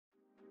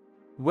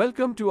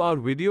Welcome to our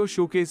video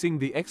showcasing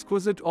the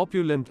exquisite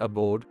Opulent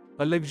Abode,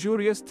 a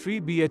luxurious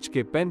 3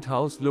 BHK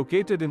penthouse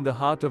located in the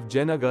heart of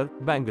Jayanagar,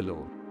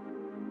 Bangalore.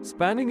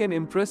 Spanning an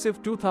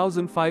impressive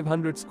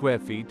 2,500 square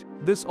feet,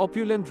 this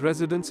opulent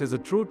residence is a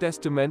true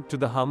testament to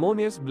the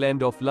harmonious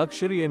blend of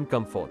luxury and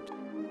comfort.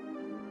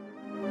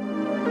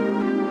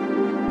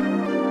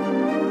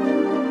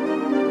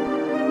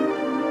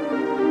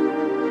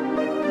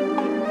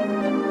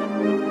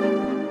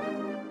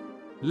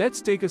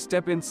 Let's take a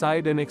step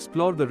inside and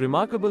explore the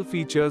remarkable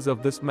features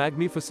of this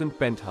magnificent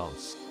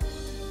penthouse.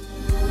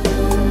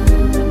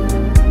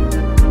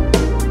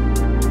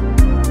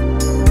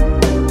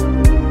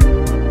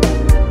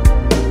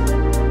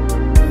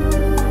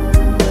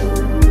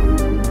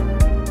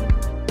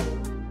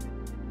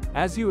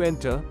 As you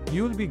enter,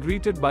 you'll be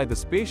greeted by the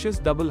spacious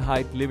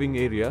double-height living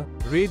area,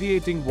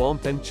 radiating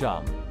warmth and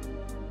charm.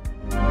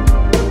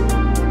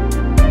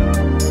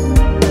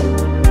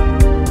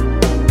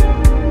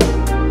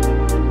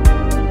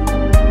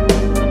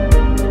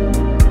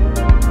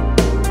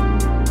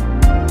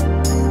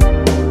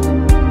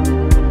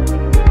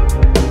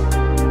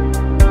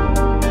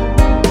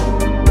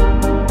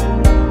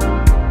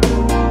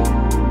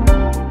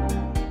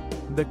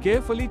 The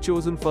carefully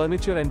chosen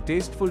furniture and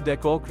tasteful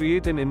decor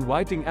create an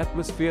inviting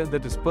atmosphere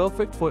that is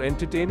perfect for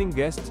entertaining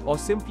guests or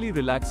simply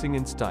relaxing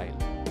in style.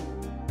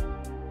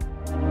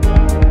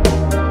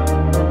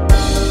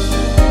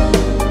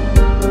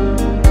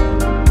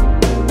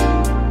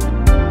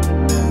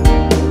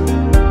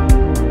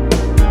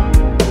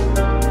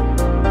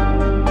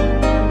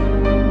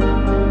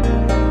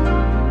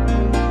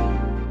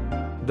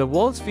 The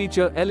walls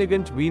feature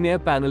elegant veneer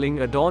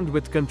paneling adorned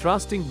with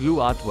contrasting blue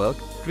artwork,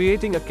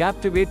 creating a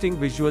captivating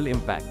visual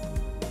impact.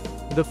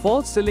 The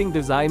false ceiling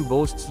design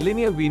boasts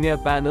linear veneer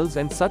panels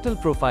and subtle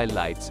profile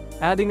lights,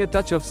 adding a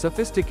touch of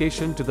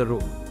sophistication to the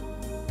room.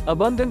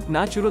 Abundant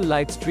natural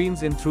light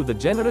streams in through the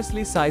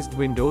generously sized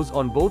windows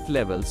on both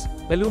levels,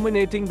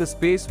 illuminating the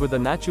space with a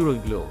natural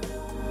glow.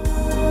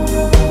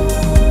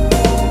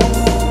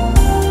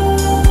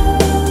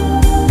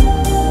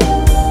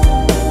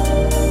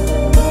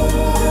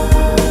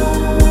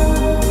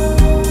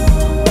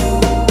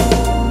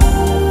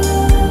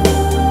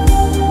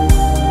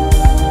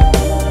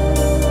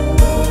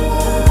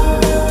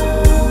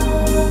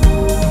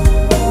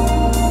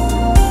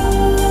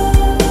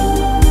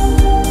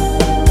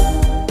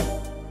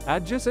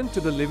 Adjacent to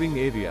the living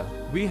area,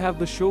 we have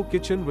the show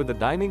kitchen with a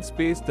dining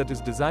space that is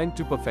designed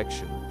to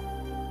perfection.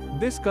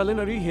 This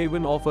culinary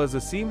haven offers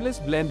a seamless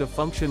blend of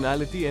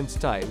functionality and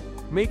style,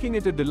 making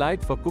it a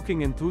delight for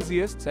cooking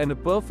enthusiasts and a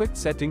perfect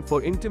setting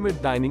for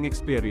intimate dining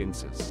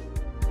experiences.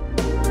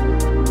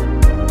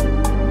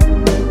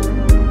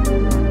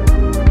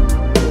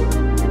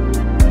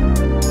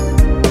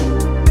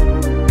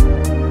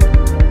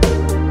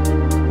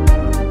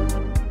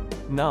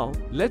 Now,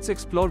 let's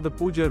explore the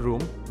Puja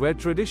room, where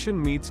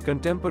tradition meets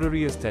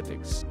contemporary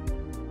aesthetics.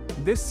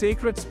 This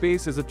sacred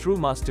space is a true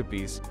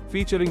masterpiece,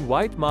 featuring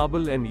white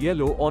marble and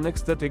yellow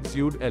onyx that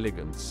exude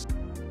elegance.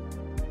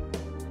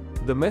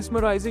 The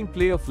mesmerizing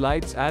play of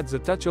lights adds a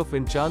touch of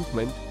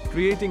enchantment,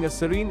 creating a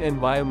serene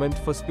environment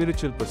for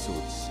spiritual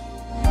pursuits.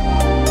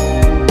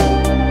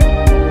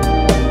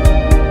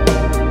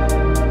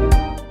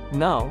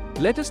 Now,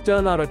 let us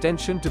turn our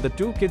attention to the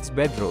two kids'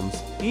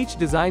 bedrooms, each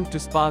designed to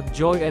spark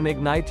joy and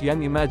ignite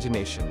young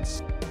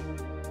imaginations.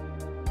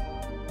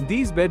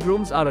 These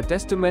bedrooms are a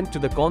testament to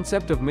the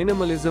concept of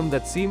minimalism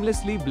that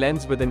seamlessly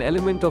blends with an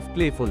element of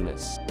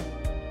playfulness.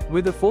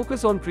 With a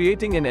focus on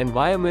creating an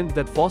environment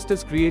that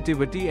fosters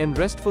creativity and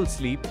restful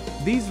sleep,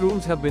 these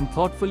rooms have been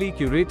thoughtfully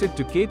curated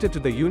to cater to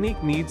the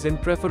unique needs and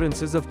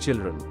preferences of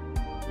children.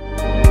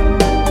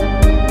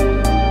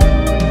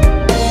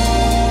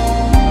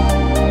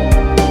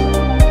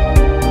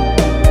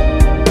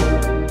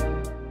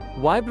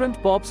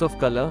 Vibrant pops of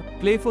color,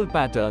 playful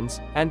patterns,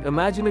 and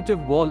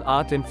imaginative wall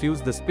art infuse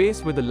the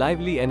space with a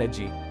lively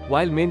energy,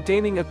 while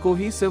maintaining a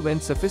cohesive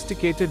and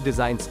sophisticated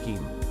design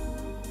scheme.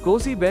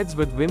 Cozy beds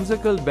with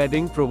whimsical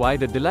bedding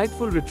provide a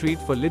delightful retreat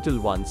for little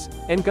ones,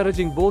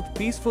 encouraging both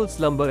peaceful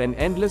slumber and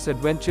endless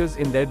adventures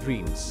in their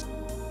dreams.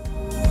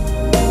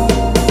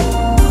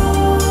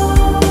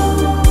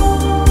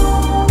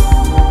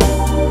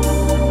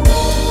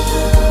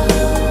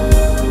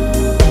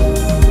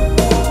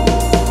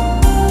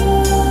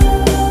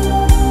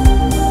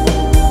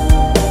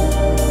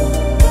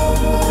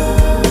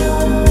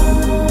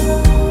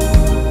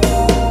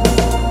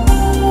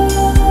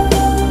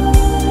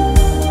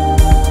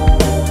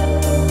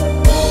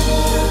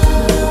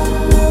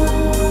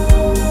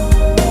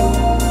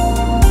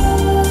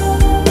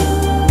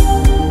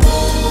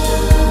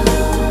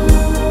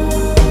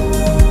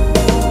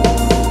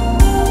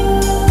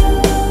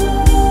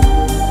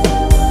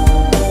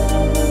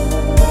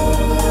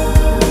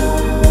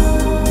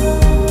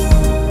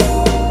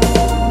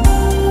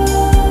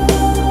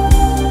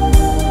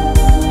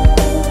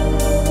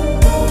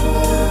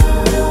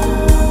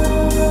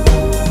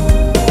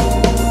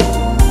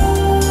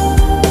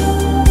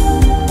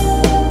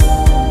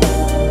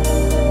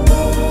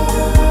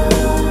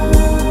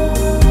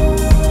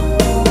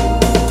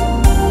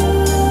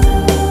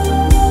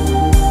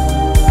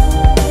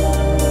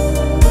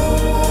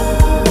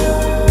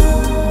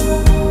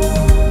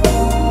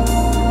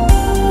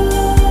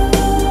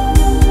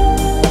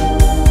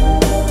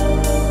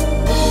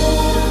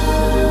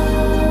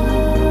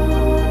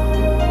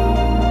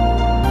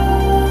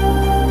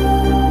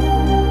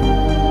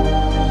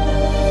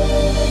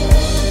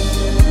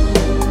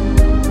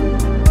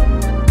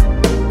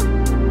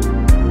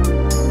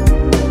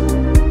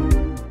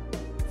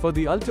 For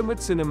the ultimate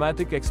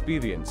cinematic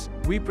experience,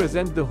 we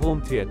present the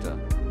home theater.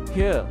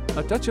 Here,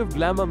 a touch of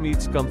glamour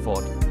meets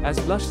comfort, as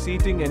plush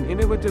seating and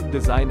innovative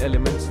design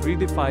elements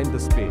redefine the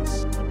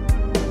space.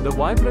 The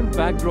vibrant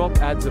backdrop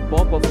adds a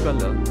pop of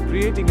color,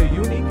 creating a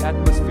unique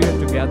atmosphere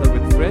to gather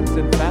with friends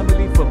and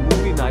family for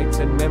movie nights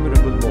and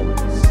memorable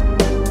moments.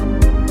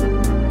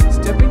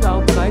 Stepping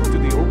outside to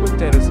the open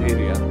terrace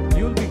area,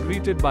 you'll be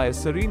greeted by a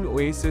serene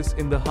oasis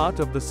in the heart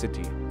of the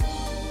city.